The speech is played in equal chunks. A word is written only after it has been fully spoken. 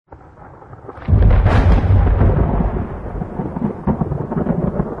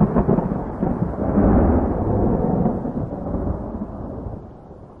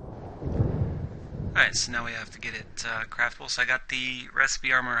Alright, so now we have to get it craftable. So I got the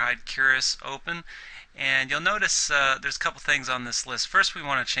recipe ArmorHide Cuirass open, and you'll notice there's a couple things on this list. First, we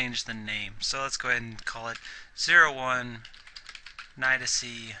want to change the name. So let's go ahead and call it 01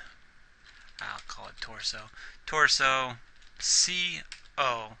 Nidacy. I'll call it Torso. Torso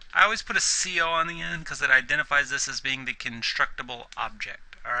CO. I always put a CO on the end because it identifies this as being the constructible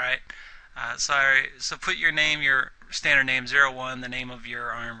object. Alright? So put your name, your standard name, 01, the name of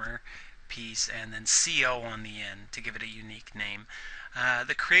your armor piece, and then CO on the end to give it a unique name.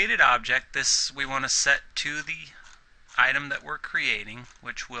 The created object, this we want to set to the item that we're creating,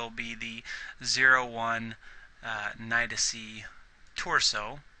 which will be the 01 Nidacy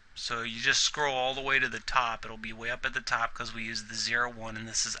Torso. So you just scroll all the way to the top. It'll be way up at the top because we use the 01 and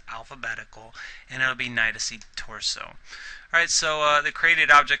this is alphabetical, and it'll be Nidacy Torso. Alright, so the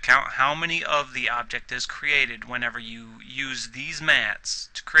created object count, how many of the object is created whenever you use these mats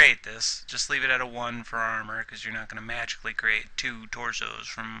to create this. Just leave it at a 1 for armor because you're not going to magically create 2 torsos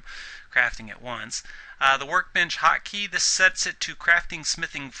from crafting at once. The workbench hotkey, this sets it to crafting,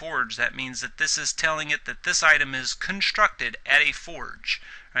 smithing, forge. That means that this is telling it that this item is constructed at a forge.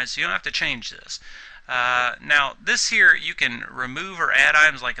 Alright, so you don't have to change this. Now, this here, you can remove or add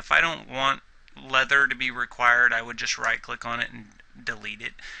items. Like if I don't want leather to be required, I would just right click on it and delete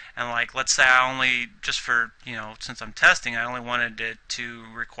it. And like let's say I only, just for, since I'm testing, I only wanted it to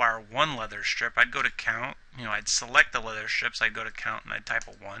require 1 leather strip, I'd go to count, I'd select the leather strips, I'd go to count and I'd type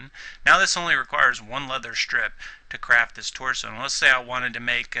a 1. Now this only requires 1 leather strip to craft this torso. And let's say I wanted to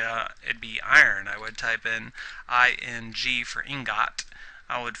make it be iron, I would type in ING for ingot.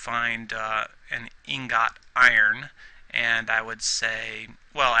 I would find an ingot iron, and I would say,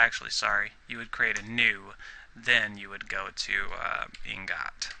 well, actually, sorry, you would create a new, then you would go to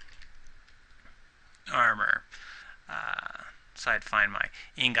ingot armor. So I'd find my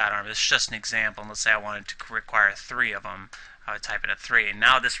ingot armor. This is just an example. And let's say I wanted to require 3 of them. I would type in a 3. And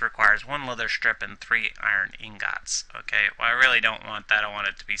now this requires 1 leather strip and 3 iron ingots. Okay, well, I really don't want that. I want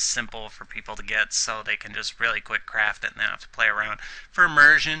it to be simple for people to get so they can just really quick craft it and then have to play around. For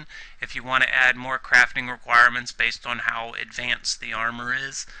immersion, if you want to add more crafting requirements based on how advanced the armor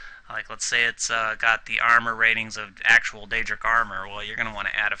is, like let's say it's got the armor ratings of actual Daedric armor, well, you're going to want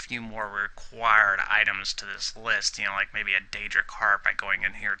to add a few more required items to this list, like maybe a Daedric harp by going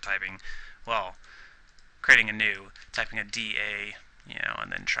in here typing, well, creating a new, typing a DA,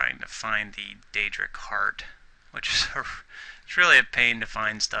 and then trying to find the Daedric heart, which is it's really a pain to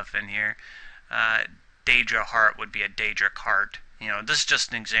find stuff in here. Daedra heart would be a Daedric heart. This is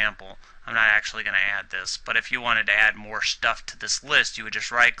just an example. I'm not actually going to add this, but if you wanted to add more stuff to this list, you would just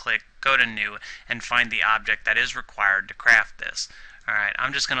right click, go to new, and find the object that is required to craft this. Alright,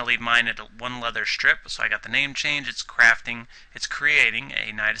 I'm just going to leave mine at 1 leather strip, so I got the name change. It's creating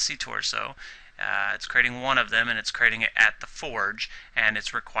a Nidacy Torso. It's creating 1 of them, and it's creating it at the forge, and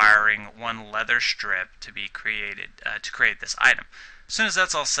it's requiring 1 leather strip to be created to create this item. As soon as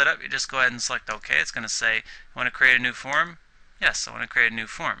that's all set up, you just go ahead and select OK. It's going to say, "I want to create a new form?" Yes, I want to create a new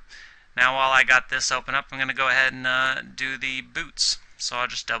form. Now, while I got this open up, I'm going to go ahead and do the boots. So I'll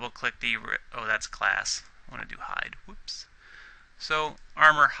just double click the, oh, that's class. I want to do hide. Whoops. So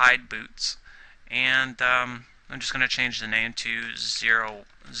ArmorHide boots, and I'm just going to change the name to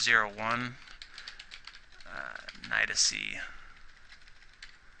 001 Nidacy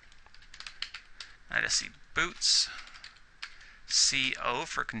boots. CO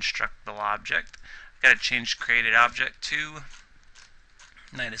for constructable object. I've got to change created object to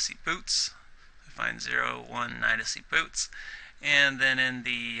Nidacy boots. Find 01 Nidacy boots, and then in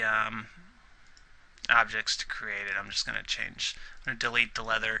the objects to create it, I'm just going to change. I'm going to delete the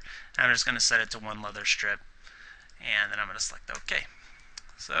leather. And I'm just going to set it to 1 leather strip, and then I'm going to select OK.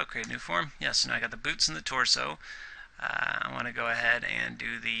 So create a new form. Yes, so now I got the boots and the torso. I want to go ahead and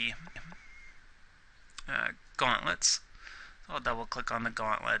do the gauntlets. So I'll double click on the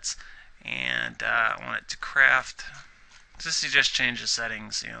gauntlets, and I want it to craft. Just you just change the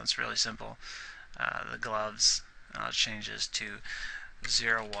settings. It's really simple. The gloves, I'll change this to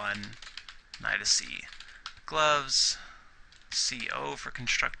 01 Nidacy gloves. CO for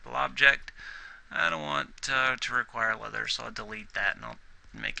constructible object. I don't want to require leather, so I'll delete that and I'll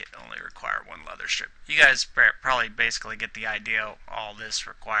make it only require 1 leather strip. You guys probably basically get the idea all this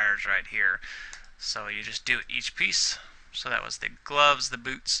requires right here. So you just do each piece. So that was the gloves, the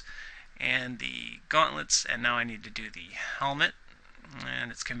boots, and the gauntlets, and now I need to do the helmet.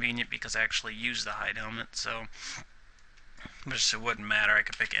 And it's convenient because I actually use the hide helmet, so it wouldn't matter. I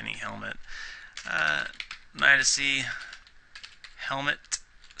could pick any helmet. Nidacy helmet,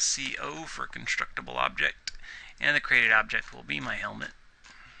 CO for constructible object, and the created object will be my helmet.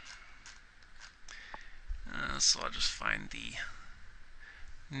 So I'll just find the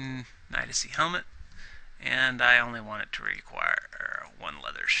Nidacy helmet, and I only want it to require one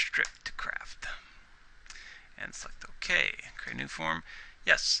leather strip to craft. And select OK. Create a new form.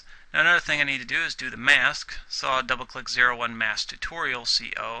 Yes. Now another thing I need to do is do the mask. So I'll double click 01 mask tutorial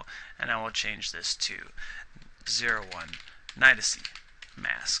CO, and I will change this to 01 Nidacy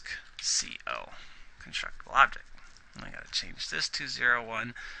mask CO constructible object. And I got to change this to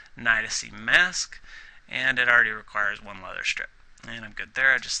 01 Nidacy mask, and it already requires one leather strip. And I'm good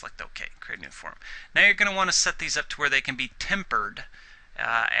there. I just select OK, create a new form. Now you're going to want to set these up to where they can be tempered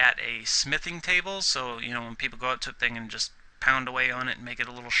at a smithing table. So, you know, when people go out to a thing and just pound away on it and make it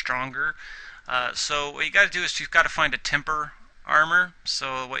a little stronger. So what you got to do is you've got to find a temper armor.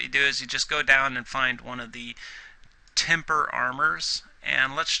 So what you do is you just go down and find one of the temper armors,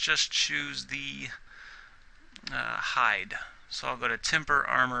 and let's just choose the hide. So I'll go to temper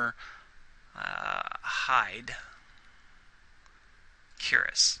armor hide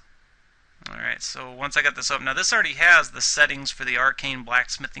cuirass. Alright, so once I got this up, now this already has the settings for the arcane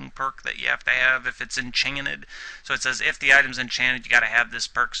blacksmithing perk that you have to have if it's enchanted. So it says if the item's enchanted, you got to have this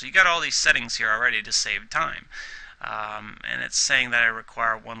perk. So you got all these settings here already to save time. And it's saying that I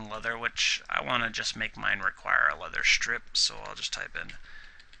require one leather, which I want to just make mine require a leather strip. So I'll just type in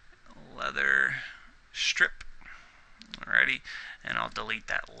leather strip. Alrighty, and I'll delete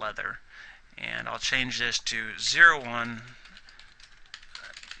that leather. And I'll change this to 01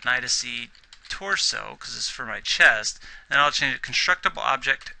 Nidacy torso, because it's for my chest, and I'll change it constructible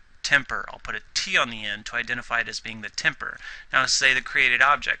object temper. I'll put a T on the end to identify it as being the temper. Now say the created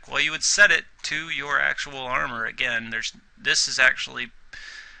object. Well, you would set it to your actual armor. Again, this is actually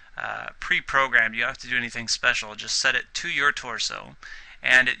pre-programmed. You don't have to do anything special. Just set it to your torso.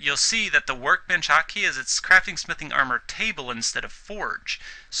 And you'll see that the workbench hotkey is it's crafting smithing armor table instead of forge.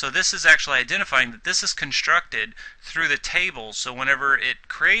 So this is actually identifying that this is constructed through the table. So whenever it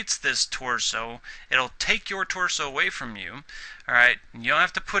creates this torso, it'll take your torso away from you. Alright, you don't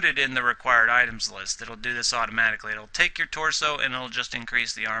have to put it in the required items list. It'll do this automatically. It'll take your torso and it'll just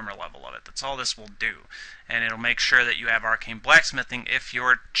increase the armor level of it. That's all this will do. And it'll make sure that you have arcane blacksmithing if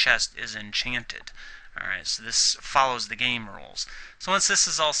your chest is enchanted. Alright, so this follows the game rules. So once this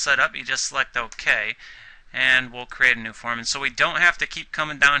is all set up, you just select OK, and we'll create a new form. And so we don't have to keep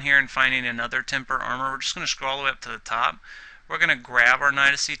coming down here and finding another temper armor. We're just going to scroll all the way up to the top. We're going to grab our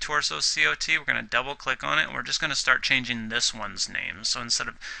Nidacy torso COT, we're going to double click on it, and we're just going to start changing this one's name. So instead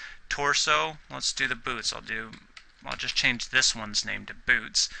of torso, let's do the boots. I'll just change this one's name to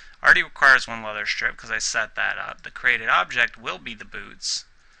boots. Already requires one leather strip because I set that up. The created object will be the boots,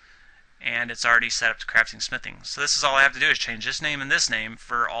 and it's already set up to crafting smithing. So this is all I have to do is change this name and this name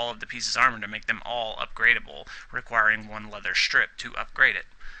for all of the pieces of armor to make them all upgradable, requiring one leather strip to upgrade it.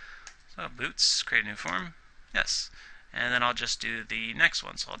 So boots, create a new form, yes. And then I'll just do the next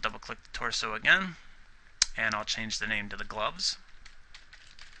one. So I'll double click the torso again, and I'll change the name to the gloves.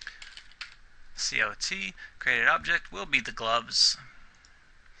 COT, created object will be the gloves,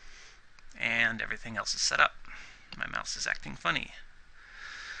 and everything else is set up. My mouse is acting funny.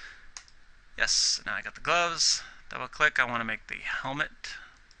 Yes, now I got the gloves. Double click, I want to make the helmet.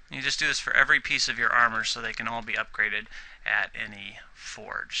 You just do this for every piece of your armor so they can all be upgraded at any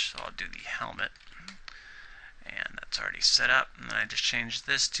forge. So I'll do the helmet, and that's already set up. And then I just changed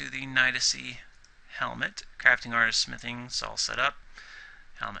this to the Nidacy helmet. Crafting artist smithing is all set up.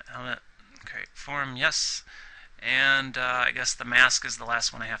 Helmet, create form, yes. And I guess the mask is the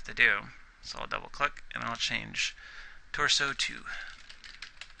last one I have to do. So I'll double click and I'll change torso to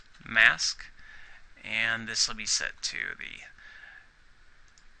mask, and this will be set to the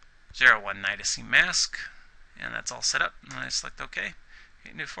 01 Nidacy mask, and that's all set up. And I select OK,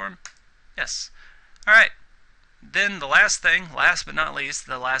 create new form, yes. Alright, then the last but not least,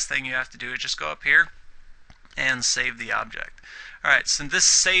 the last thing you have to do is just go up here and save the object. Alright, so this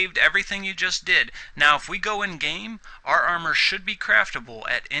saved everything you just did. Now if we go in game, our armor should be craftable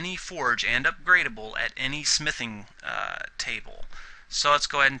at any forge and upgradable at any smithing table. So let's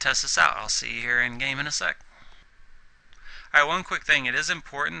go ahead and test this out. I'll see you here in game in a sec. Alright, one quick thing. It is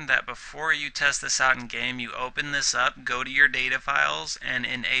important that before you test this out in game, you open this up, go to your data files, and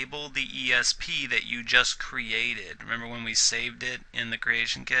enable the ESP that you just created. Remember when we saved it in the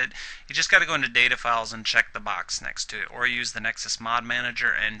creation kit? You just got to go into data files and check the box next to it, or use the Nexus Mod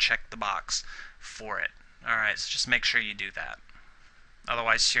Manager and check the box for it. Alright, so just make sure you do that.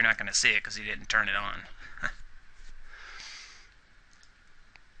 Otherwise you're not going to see it because you didn't turn it on.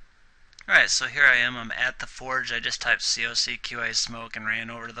 Alright, so here I am, I'm at the forge. I just typed COCQA smoke and ran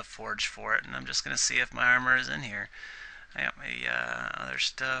over to the forge for it, and I'm just going to see if my armor is in here. I got my other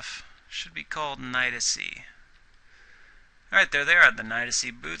stuff, should be called Nidacy. Alright, there they are, the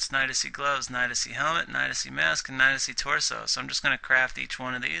Nidacy boots, Nidacy gloves, Nidacy helmet, Nidacy mask, and Nidacy torso. So I'm just going to craft each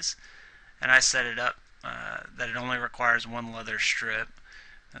one of these, and I set it up that it only requires one leather strip.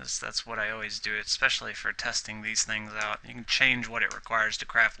 That's what I always do, especially for testing these things out. You can change what it requires to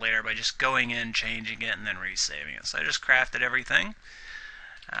craft later by just going in, changing it, and then resaving it. So I just crafted everything.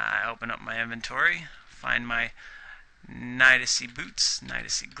 I open up my inventory, find my Nidacy boots,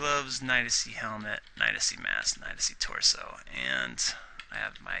 Nidacy gloves, Nidacy helmet, Nidacy mask, Nidacy torso, and I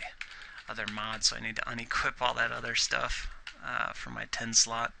have my other mods, so I need to unequip all that other stuff for my 10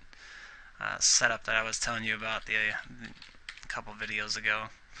 slot setup that I was telling you about a couple videos ago.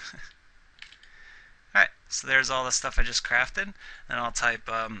 Alright, so there's all the stuff I just crafted, and I'll type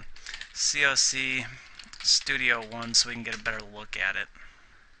COC Studio 1 so we can get a better look at it.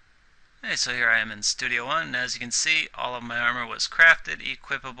 Okay, so here I am in Studio 1, and as you can see, all of my armor was crafted,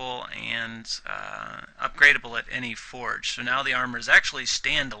 equipable, and upgradable at any forge. So now the armor is actually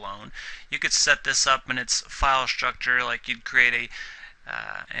standalone. You could set this up in its file structure, like you'd create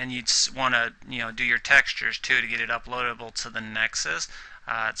and you'd want to do your textures too to get it uploadable to the Nexus.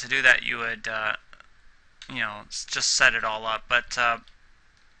 To do that, you would just set it all up, but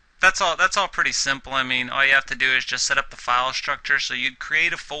that's all pretty simple. I mean, all you have to do is just set up the file structure. So you'd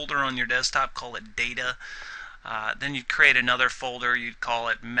create a folder on your desktop, call it data. Then you'd create another folder, you'd call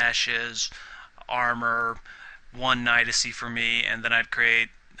it meshes, armor, one Nidacy for me, and then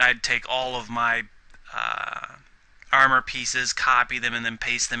I'd take all of my armor pieces, copy them, and then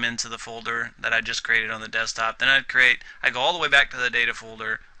paste them into the folder that I just created on the desktop. Then I'd go all the way back to the data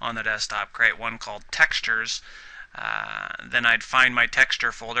folder on the desktop, create one called textures. Then I'd find my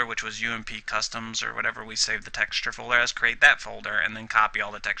texture folder, which was UMP Customs or whatever we saved the texture folder as, create that folder, and then copy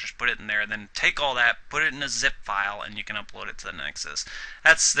all the textures, put it in there, then take all that, put it in a zip file, and you can upload it to the Nexus.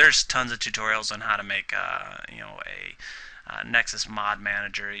 There's tons of tutorials on how to make a Nexus mod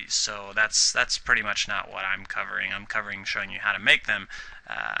manager, so that's pretty much not what I'm covering. I'm showing you how to make them.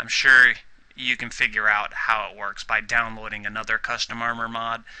 I'm sure you can figure out how it works by downloading another custom armor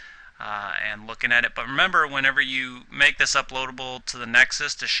mod and looking at it. But remember, whenever you make this uploadable to the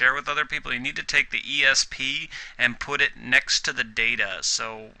Nexus to share with other people, you need to take the ESP and put it next to the data.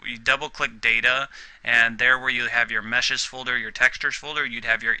 So you double click data, and there where you have your meshes folder, your textures folder, you'd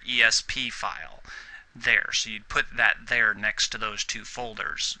have your ESP file there. So you'd put that there next to those two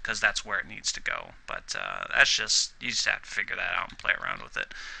folders, because that's where it needs to go. But you just have to figure that out and play around with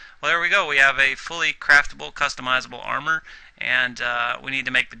it. Well, there we go. We have a fully craftable, customizable armor, and we need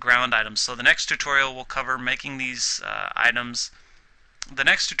to make the ground items. So the next tutorial will cover making these items. The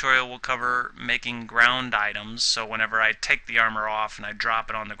next tutorial will cover making ground items, so whenever I take the armor off and I drop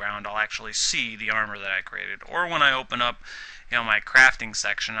it on the ground, I'll actually see the armor that I created. Or when I open up my crafting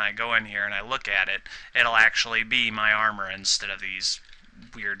section, I go in here and I look at it, it'll actually be my armor instead of these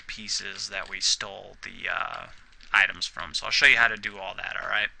weird pieces that we stole the items from. So I'll show you how to do all that,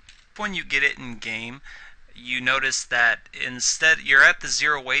 alright? When you get it in game, you notice that instead you're at the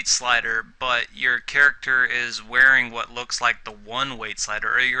 0 weight slider, but your character is wearing what looks like the 1 weight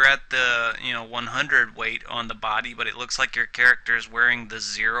slider, or you're at the 100 weight on the body, but it looks like your character is wearing the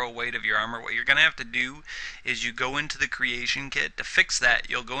 0 weight of your armor. What you're going to have to do is you go into the creation kit. To fix that,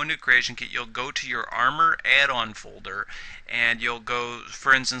 you'll go into creation kit, you'll go to your armor add-on folder, and you'll go,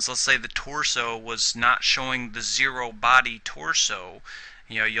 for instance, let's say the torso was not showing the 0 body torso.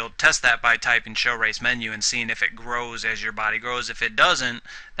 You'll test that by typing show race menu and seeing if it grows as your body grows. If it doesn't,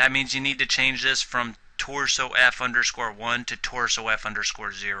 that means you need to change this from torso F_1 to torso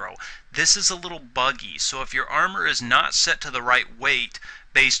F_0. This is a little buggy, so if your armor is not set to the right weight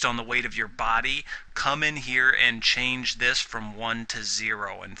based on the weight of your body, come in here and change this from 1 to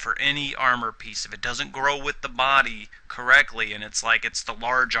 0. And for any armor piece, if it doesn't grow with the body correctly, and it's like it's the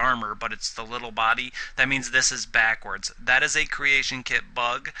large armor but it's the little body, that means this is backwards. That is a creation kit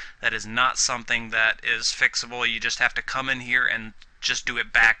bug. That is not something that is fixable. You just have to come in here and just do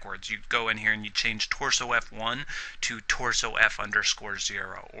it backwards. You go in here and you change torso F1 to torso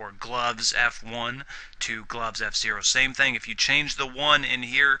F_0, or gloves F1 to gloves F0. Same thing. If you change the 1 in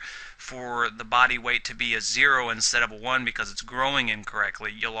here for the body weight to be a 0 instead of a 1 because it's growing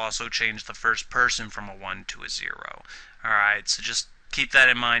incorrectly, you'll also change the first person from a 1 to a 0. Alright, so just keep that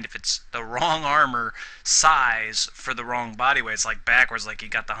in mind. If it's the wrong armor size for the wrong body weight, it's like backwards, like you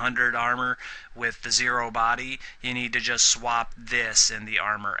got the 100 armor with the 0 body, you need to just swap this in the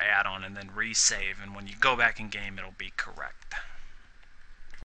armor add-on and then resave, and when you go back in game it'll be correct.